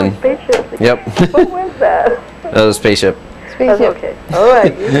again. Oh, spaceships again. Yep. What was that? That was a spaceship. Okay. All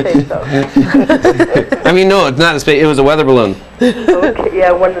right, you say so. I mean, no, it's not a space. It was a weather balloon. Okay,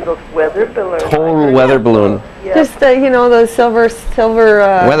 yeah, one of those weather balloons. Total weather balloon. Yeah. Just you know, those silver.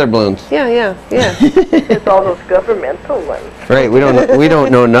 Weather balloons. Yeah. It's all those governmental ones. Right. We don't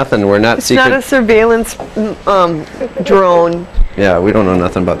know nothing. We're not It's secret. not a surveillance drone. Yeah, we don't know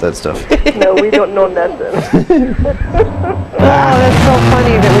nothing about that stuff. No, we don't know nothing. Oh, that's so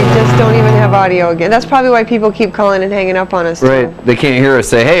funny that we just don't even have audio again. That's probably why people keep calling and hanging up on us. Right. They can't hear us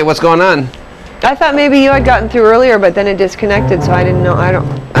say, "Hey, what's going on?" I thought maybe you had gotten through earlier, but then it disconnected, so I didn't know. I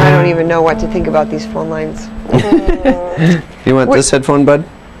don't even know what to think about these phone lines. You want this headphone, bud?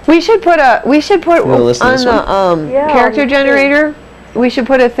 We should put on listen to the this character generator. We should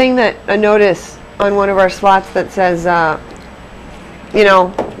put a notice on one of our slots that says, you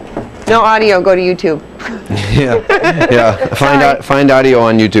know, no audio. Go to YouTube. Yeah. Find audio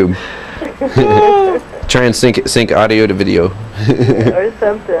on YouTube. Try and sync audio to video. Or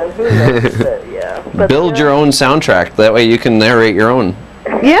something. Who knows? But, yeah. But Build your own soundtrack. That way you can narrate your own.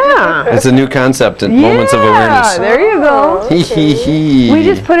 Yeah. It's a new concept in moments of awareness. There you go. Okay. We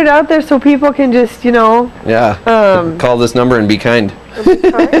just put it out there so people can just, you know. Yeah. Call this number and be kind. Be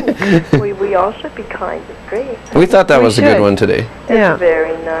kind. we all should be kind. It's great. We thought that was a good one today. Yeah. It's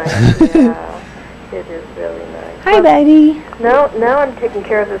very nice. Yeah. It is really nice. Hi, buddy. Now I'm taking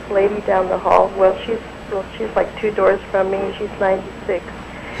care of this lady down the hall. Well, she's like 2 doors from me, and she's 96.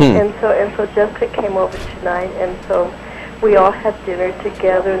 And so Jessica came over tonight, and so we all had dinner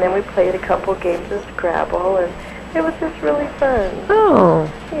together, and then we played a couple games of Scrabble, and it was just really fun. Oh.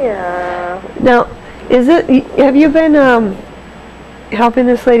 Yeah. Now, have you been helping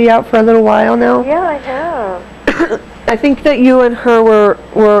this lady out for a little while now? Yeah, I have. I think that you and her were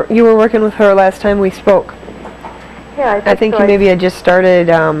working with her last time we spoke. Yeah, I think you maybe had just started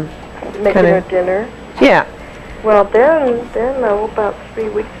making her dinner. Yeah. Well, then about 3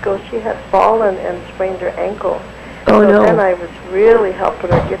 weeks ago, she had fallen and sprained her ankle. Oh, so no. then I was really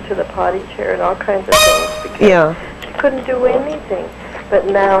helping her get to the potty chair and all kinds of things because she couldn't do anything. But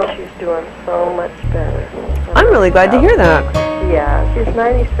now she's doing so much better. I'm really glad to hear that. Yeah, she's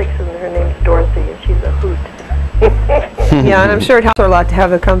 96 and her name's Dorothy, and she's a hoot. Yeah, and I'm sure it helps her a lot to have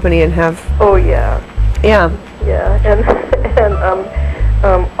the company and have. Oh yeah. Yeah. Yeah, and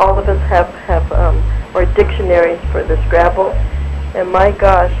all of us have or dictionaries for the Scrabble, and my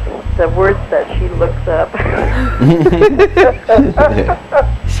gosh, the words that she looks up.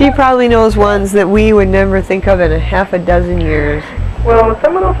 She probably knows ones that we would never think of in a half a dozen years. Well,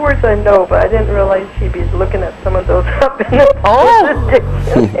 some of those words I know, but I didn't realize she'd be looking at some of those up in the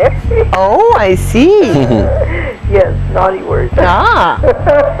dictionary. Oh, I see. Yes, naughty words. Ah.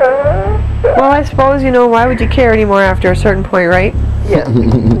 Well, I suppose, why would you care anymore after a certain point, right? Yes.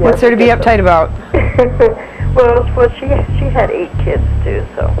 What's there to be uptight about? Well, she had 8 kids too,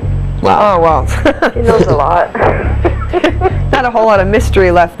 so. Wow. Oh, well. She knows a lot. Not a whole lot of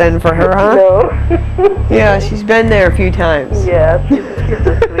mystery left then for her, huh? No. Yeah, she's been there a few times. Yeah, she's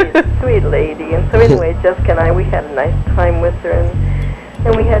a sweet lady. And so anyway, Jessica and I, we had a nice time with her,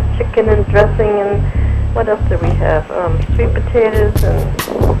 and we had chicken and dressing, and what else did we have? Sweet potatoes,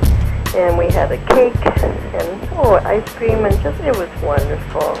 and we had a cake, and ice cream, and it was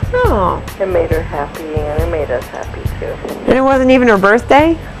wonderful. Oh. It made her happy, and it made us happy too. And it wasn't even her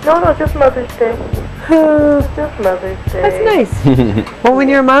birthday? No, just Mother's Day. Just Mother's Day. That's nice. Well, when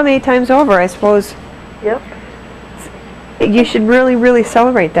you're a mom 8 times over, I suppose. Yep. You should really, really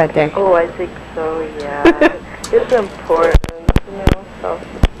celebrate that day. Oh, I think so, yeah. It's important,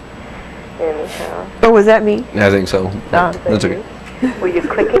 Oh, was that me? I think so. Ah. That's okay. Were you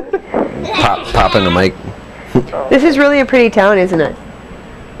clicking? Pop in the mic. This is really a pretty town, isn't it?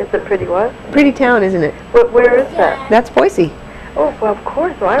 It's a pretty what? Pretty town, isn't it? Where is that? That's Boise. Oh, well, of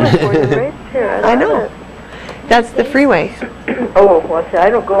course. Well, I was born and raised here. I know. love That's the freeway. it. Oh, well, see, I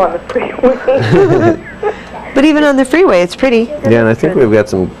don't go on the freeway. But even on the freeway, it's pretty. Yeah, and I think we've got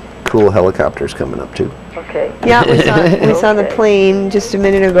some cool helicopters coming up too. Okay. Yeah, we saw the Okay. plane just a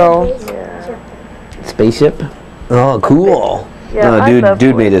minute ago. Yeah. Spaceship? Oh, cool. Yeah, No, I love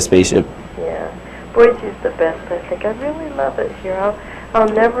dude made Boise. a spaceship. Yeah. Boise's the best, I think. I really love it here. I'll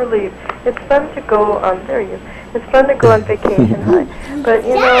never leave. It's fun to go on, there you It's fun to go on vacation, but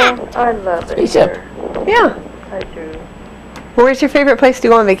you know, I love it Spaceship. here. Yeah. I do. Where's your favorite place to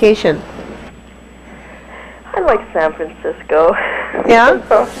go on vacation? I like San Francisco. Yeah?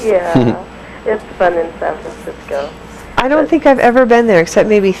 Yeah. It's fun in San Francisco. I don't think I've ever been there except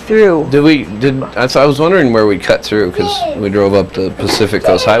maybe through. I was wondering where we cut through because we drove up the Pacific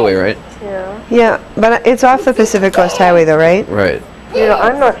Coast Highway, right? Yeah. Yeah, but it's off the Pacific Coast Highway though, right? Right. You know,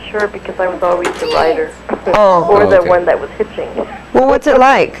 I'm not sure because I was always the rider. Oh. Or the Okay. one that was hitching. Well, what's it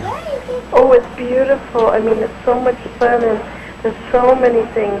like? Oh, it's beautiful. I mean, it's so much fun, and there's so many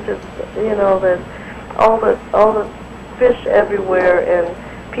things. It's, you know, there's all the fish everywhere, and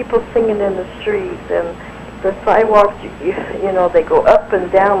people singing in the streets, and the sidewalks. You know, they go up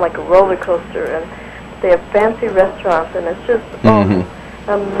and down like a roller coaster, and they have fancy restaurants, and it's just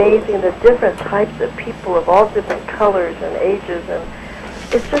amazing. The different types of people of all different colors and ages, and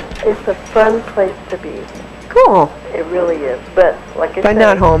it's a fun place to be. Cool. It really is. But like I But said,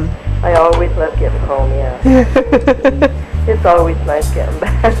 not home. I always love getting home, yeah. It's always nice getting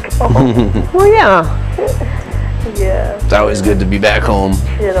back home. Well, yeah. Yeah. It's always good to be back home.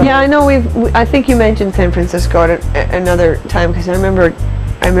 You know. Yeah, I know I think you mentioned San Francisco at another time because I remember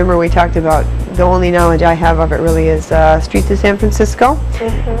we talked about the only knowledge I have of it really is Streets of San Francisco.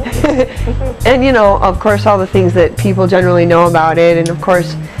 And you know, of course, all the things that people generally know about it, and of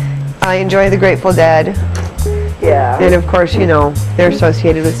course, I enjoy the Grateful Dead. Yeah. And of course, you know, they're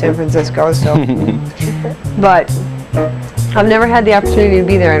associated with San Francisco, so. But I've never had the opportunity to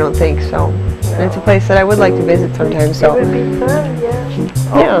be there, I don't think, so. And it's a place that I would like to visit sometime, It so. would be fun,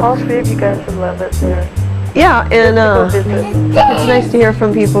 yeah. Yeah. All three of you guys would love it there. Yeah, and Go visit. it's nice to hear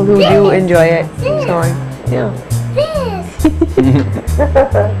from people who do enjoy it, so yeah.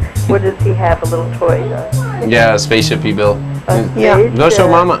 What does he have? A little toy? Yeah, spaceship you built. Yeah. Go show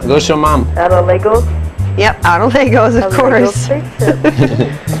mama. Go show mom. Out of Legos? Yep, out of Legos, of A Lego course. spaceship.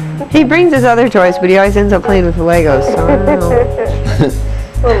 He brings his other toys, but he always ends up playing with the Legos, so I don't know.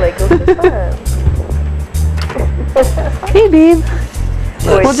 Well, Legos are fun. Hey, babe.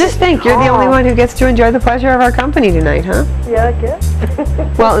 Boy, Well, just think, you're the only one who gets to enjoy the pleasure of our company tonight, huh? Yeah, I guess.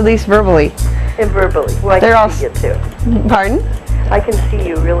 Well, at least verbally. And verbally. Well, I They're can all see you too. Pardon? I can see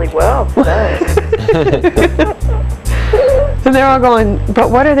you really well tonight. And they're all going,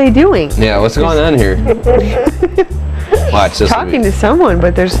 but what are they doing? Yeah, what's going on here? Watch this. Talking to someone,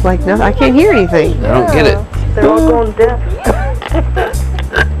 but there's like nothing. I can't hear anything. I don't get it. They're all going deaf.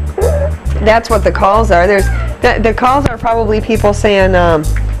 That's what the calls are. The calls are probably people saying,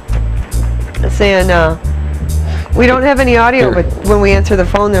 we don't have any audio, but when we answer the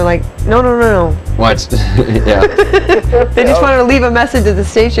phone, they're like, no. Watch. Yeah. They just want to leave a message at the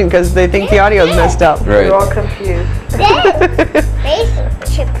station because they think the audio's messed up. They're all Right. confused.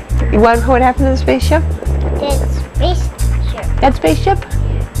 Spaceship. What happened to the spaceship? That's spaceship. That spaceship?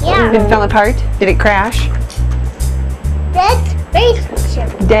 Yeah. It fell apart? Did it crash? That's spaceship.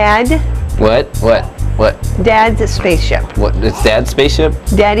 Dad? What? Dad's spaceship. What? It's Dad's spaceship?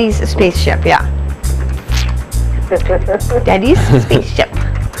 Daddy's spaceship, yeah. Daddy's spaceship.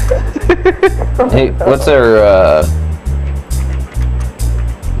 Hey, what's our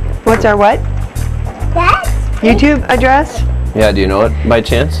What's our what? That's YouTube address? Yeah, do you know it by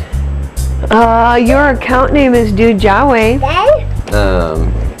chance? Your account name is Dude Jaway. that.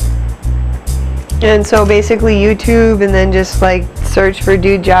 And so basically YouTube and then just like search for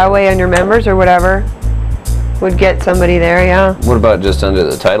Dude Jaway under members or whatever would get somebody there, yeah. What about just under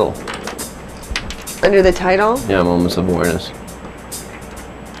the title? Under the title? Yeah, Moments of Awareness.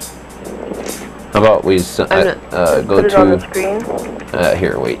 How about we go Put it on the to screen.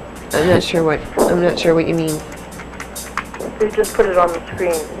 here? Wait. I'm not sure what you mean. You just put it on the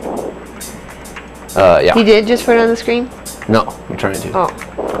screen. Yeah. He did just put it on the screen? No, I'm trying to. Oh.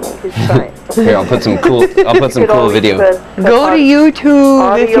 He's trying. Here, I'll put some cool. I'll put some Could cool always video. put Go to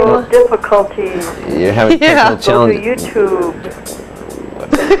YouTube if you Audio want. difficulties. You're having Yeah. technical Go to challenges. YouTube.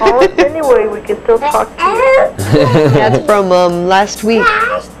 Call us anyway. We can still talk to you. That's from last week.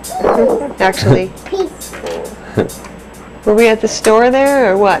 actually. Peace. Were we at the store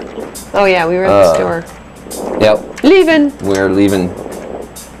there or what? Oh yeah, we were at the store. Yep. Leaving. We're leaving.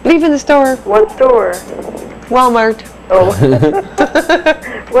 Leaving the store. What store? Walmart. Oh.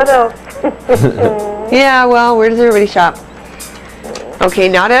 What else? Yeah, well, where does everybody shop? Okay,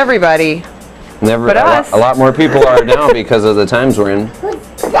 not everybody. Never. But a, us. a lot more people are now because of the times we're in.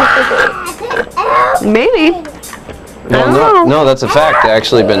 Maybe. Well, no, that's a fact. I've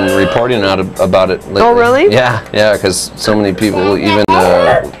actually been reporting out about it lately. Oh, really? Yeah, because so many people, even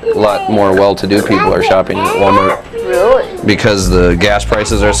a lot more well-to-do people are shopping at Walmart. Really? Because the gas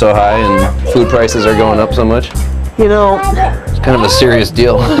prices are so high and food prices are going up so much. You know, It's kind of a serious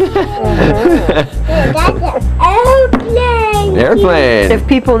deal. Airplane. Airplane. if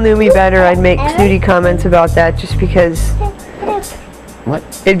people knew me better, I'd make snooty comments about that just because What?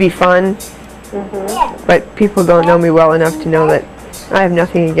 it'd be fun. But people don't know me well enough to know that I have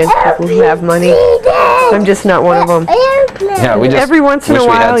nothing against people who have money. I'm just not one of them. Airplane. Yeah, we just Every once in wish a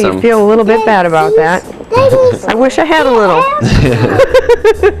we had while, you some. feel a little bit bad about that. I wish I had a little.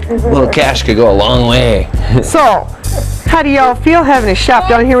 A little cash could go a long way. So, how do y'all feel having to shop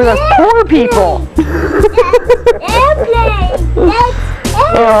down here with us poor people? Airplane.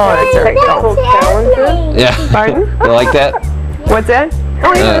 Oh, that's all right. Technical challenges? Yeah. Pardon? You like that? What's that?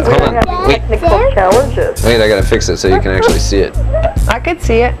 Oh, yeah. Hold We on. have technical challenges. Wait, I gotta fix it so you can actually see it. I could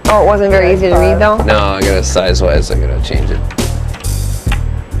see it. Oh, it wasn't very easy to read though. No, I gotta size-wise, I gotta change it.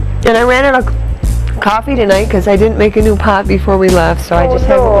 And I ran out of coffee tonight because I didn't make a new pot before we left, so I just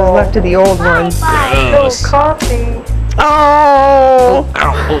have what was left of the old one. No coffee. Oh!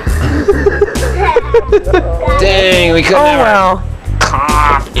 Dang, we couldn't Oh have our well.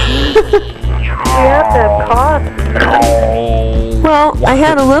 We have to have coffee. Well, I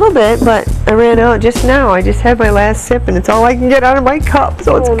had a little bit, but I ran out just now. I just had my last sip, and it's all I can get out of my cup,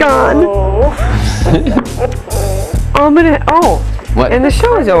 so it's gone. Oh, I'm gonna. Oh, What? and the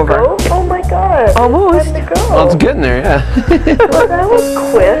show is over. no. Oh my God. Almost. Time to go. Well, it's getting there, yeah. Well, that was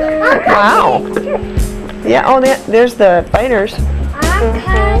quick. Wow. Yeah. Oh, there's the fighters.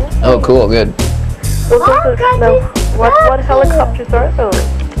 Oh, cool, good. Well, what helicopters are those?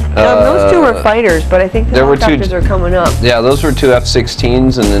 Those two were fighters, but I think the there were two- helicopters are coming up. Yeah, those were two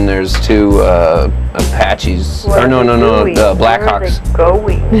F-16s, and then there's two Apaches. What Or no, are no, they no, doing? the Where are Blackhawks. they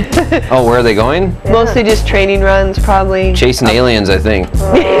going? Oh, where are they going? Mostly just training runs, probably. Chasing aliens, I think.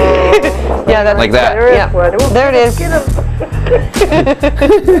 Yeah, that's Like that. There is Yeah. one. Oh, There it is. Get him.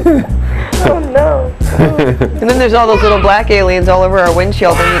 Oh no. And then there's all those little black aliens all over our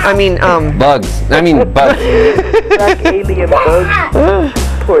windshield. I mean, Bugs. I mean, bugs. Black alien bugs.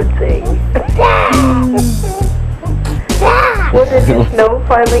 Poor thing. Well, did the snow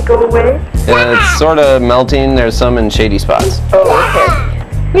finally go away? It's sort of melting. There's some in shady spots. Oh,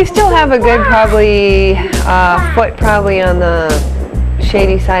 okay. we still have a good probably foot probably on the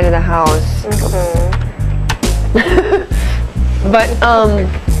shady side of the house. But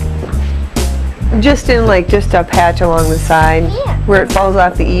just in like just a patch along the side where it falls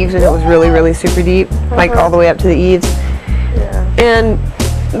off the eaves and it was really, really super deep, like all the way up to the eaves. And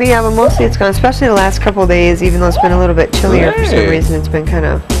yeah, but mostly it's gone, especially the last couple of days, even though it's been a little bit chillier for some Hey. reason. It's been kind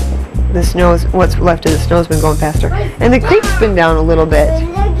of, the snow's, what's left of the snow's been going faster. And the creek's been down a little bit.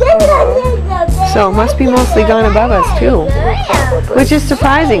 So it must be mostly gone above us too. Which is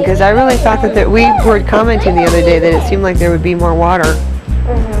surprising because I really thought that we were commenting the other day that it seemed like there would be more water.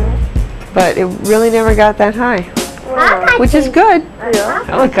 But it really never got that high. Which is good. Yeah.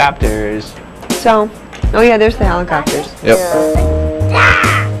 Helicopters. So, oh yeah, there's the helicopters. Yep.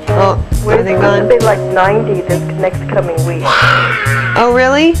 Oh, are they It's gone? be like 90 this next coming week. Oh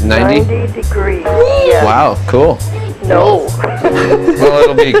really? 90? 90 degrees. Yeah. Wow, cool. No. Well,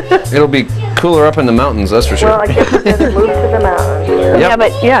 it'll be cooler up in the mountains, that's for Well, sure. I guess we better move to the mountains. Yeah,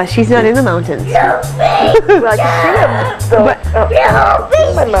 but yeah, she's not in the mountains. Well, I can see them.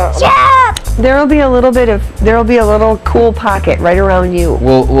 So, my mountain. There'll be a little cool pocket right around you.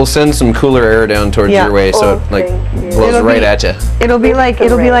 We'll send some cooler air down towards Yeah. your way, so Oh, it like thank you. blows It'll right be- at you. It'll be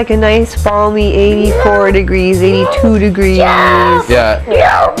like a nice balmy 84 degrees, 82 degrees. Yeah.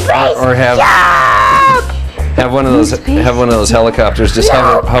 Or have one of those helicopters just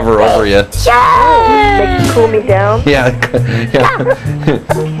hover over you. Make you cool me down. Yeah.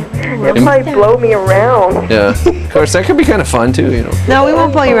 Yeah. It'll probably blow me around. Yeah. Of course, that could be kind of fun too, you know. No, we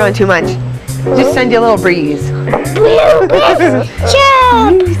won't blow you around too much. Just send you a little breeze. Oh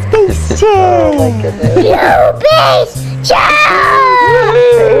my goodness.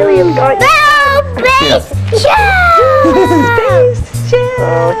 The alien's got you.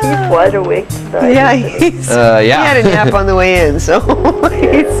 Oh, he's wide awake tonight. Yeah, he Yeah. had a nap on the way in, so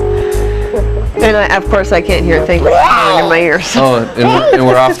he's And of course, I can't hear things in my ears. Oh, and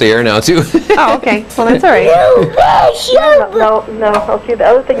we're off the air now too. Oh, okay. Well, that's all right. No. Okay, the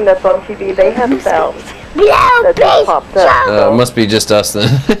other thing that's on TV, they have sounds that just popped up. Must be just us then.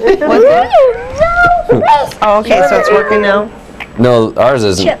 Oh, okay. So it's working now. No, ours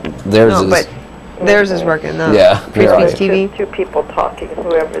isn't. Theirs No, is. but theirs is working now. Yeah. Free you're speech right. TV. Two people talking,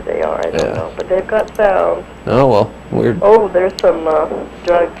 whoever they are, I don't Yeah. know. But they've got sounds. Oh well, weird. Oh, there's some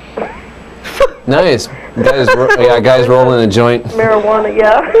drugs. Nice. Guys rolling a joint. Marijuana,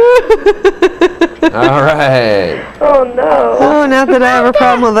 yeah. All right. Oh, no. Oh, not that I have a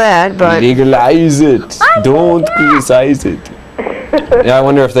problem with that, but Legalize it. Don't criticize it. Yeah, I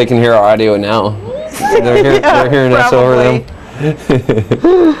wonder if they can hear our audio now. They're hearing us over them.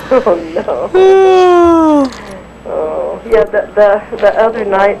 Oh, no. Oh, yeah, the other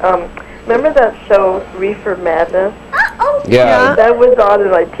night, remember that show, Reefer Madness? Yeah. That was on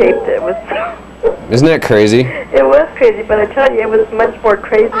and I taped it. Isn't that crazy? It was crazy, but I tell you, it was much more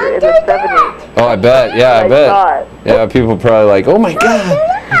crazier in the 70s. Oh, I bet. Yeah, I bet. thought. Yeah, people probably like, oh my god.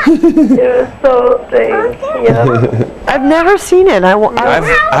 It was so strange. Yeah. I've never seen it.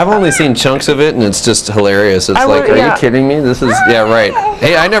 I've only seen chunks of it, and it's just hilarious. It's like, are you kidding me? This is right.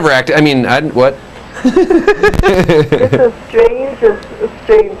 Hey, I never acted. I mean, what? It's as strange as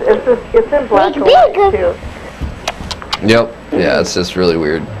strange. It's in black and white too. Yep. Yeah, it's just really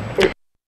weird.